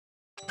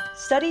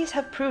Studies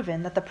have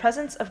proven that the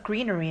presence of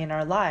greenery in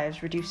our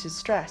lives reduces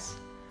stress.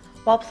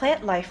 While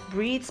plant life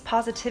breathes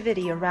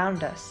positivity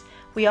around us,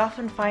 we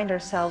often find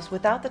ourselves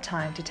without the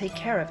time to take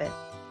care of it.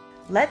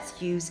 Let's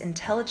use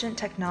intelligent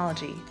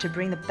technology to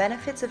bring the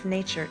benefits of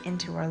nature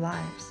into our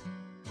lives.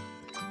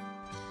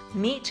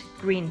 Meet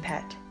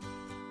GreenPet.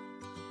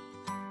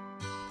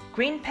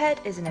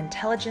 GreenPet is an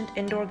intelligent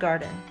indoor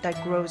garden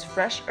that grows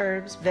fresh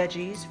herbs,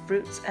 veggies,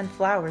 fruits, and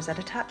flowers at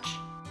a touch.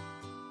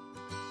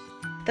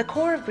 The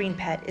core of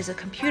GreenPet is a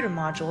computer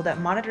module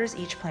that monitors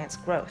each plant's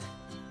growth.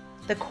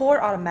 The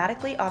core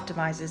automatically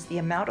optimizes the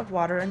amount of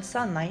water and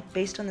sunlight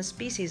based on the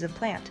species of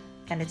plant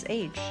and its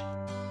age.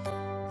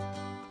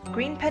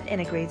 GreenPet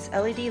integrates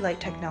LED light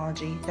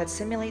technology that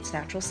simulates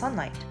natural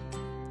sunlight.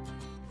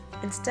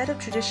 Instead of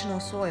traditional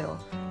soil,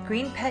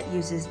 GreenPet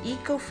uses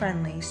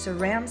eco-friendly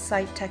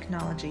CeramSite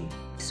technology.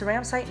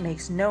 CeramSite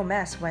makes no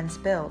mess when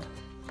spilled,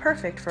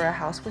 perfect for a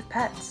house with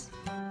pets.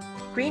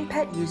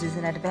 GreenPet uses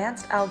an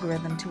advanced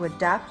algorithm to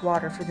adapt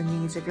water for the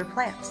needs of your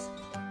plants.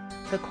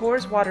 The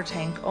core's water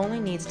tank only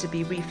needs to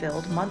be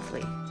refilled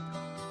monthly.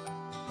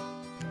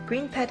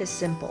 GreenPet is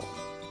simple.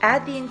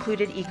 Add the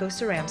included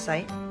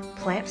eco-CeramSite,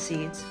 plant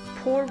seeds,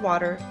 pour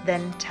water,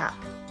 then tap.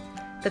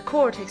 The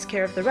core takes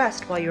care of the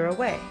rest while you're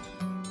away.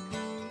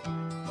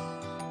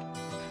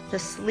 The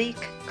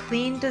sleek,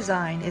 clean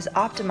design is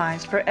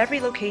optimized for every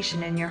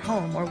location in your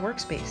home or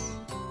workspace.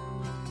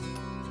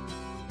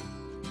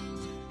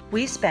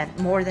 We spent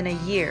more than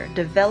a year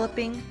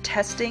developing,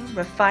 testing,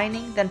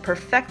 refining, then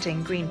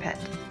perfecting GreenPet.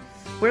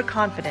 We're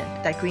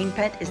confident that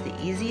GreenPet is the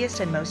easiest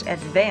and most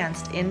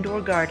advanced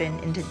indoor garden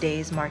in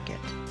today's market.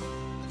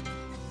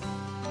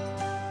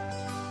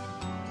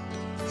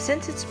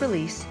 Since its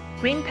release,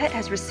 GreenPet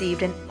has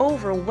received an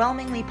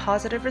overwhelmingly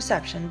positive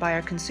reception by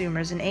our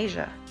consumers in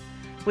Asia.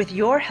 With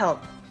your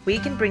help, we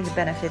can bring the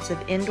benefits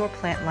of indoor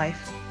plant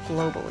life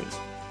globally.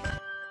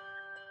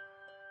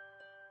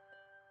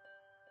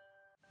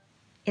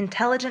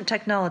 Intelligent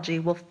technology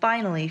will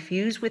finally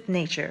fuse with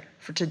nature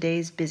for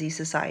today's busy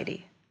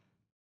society.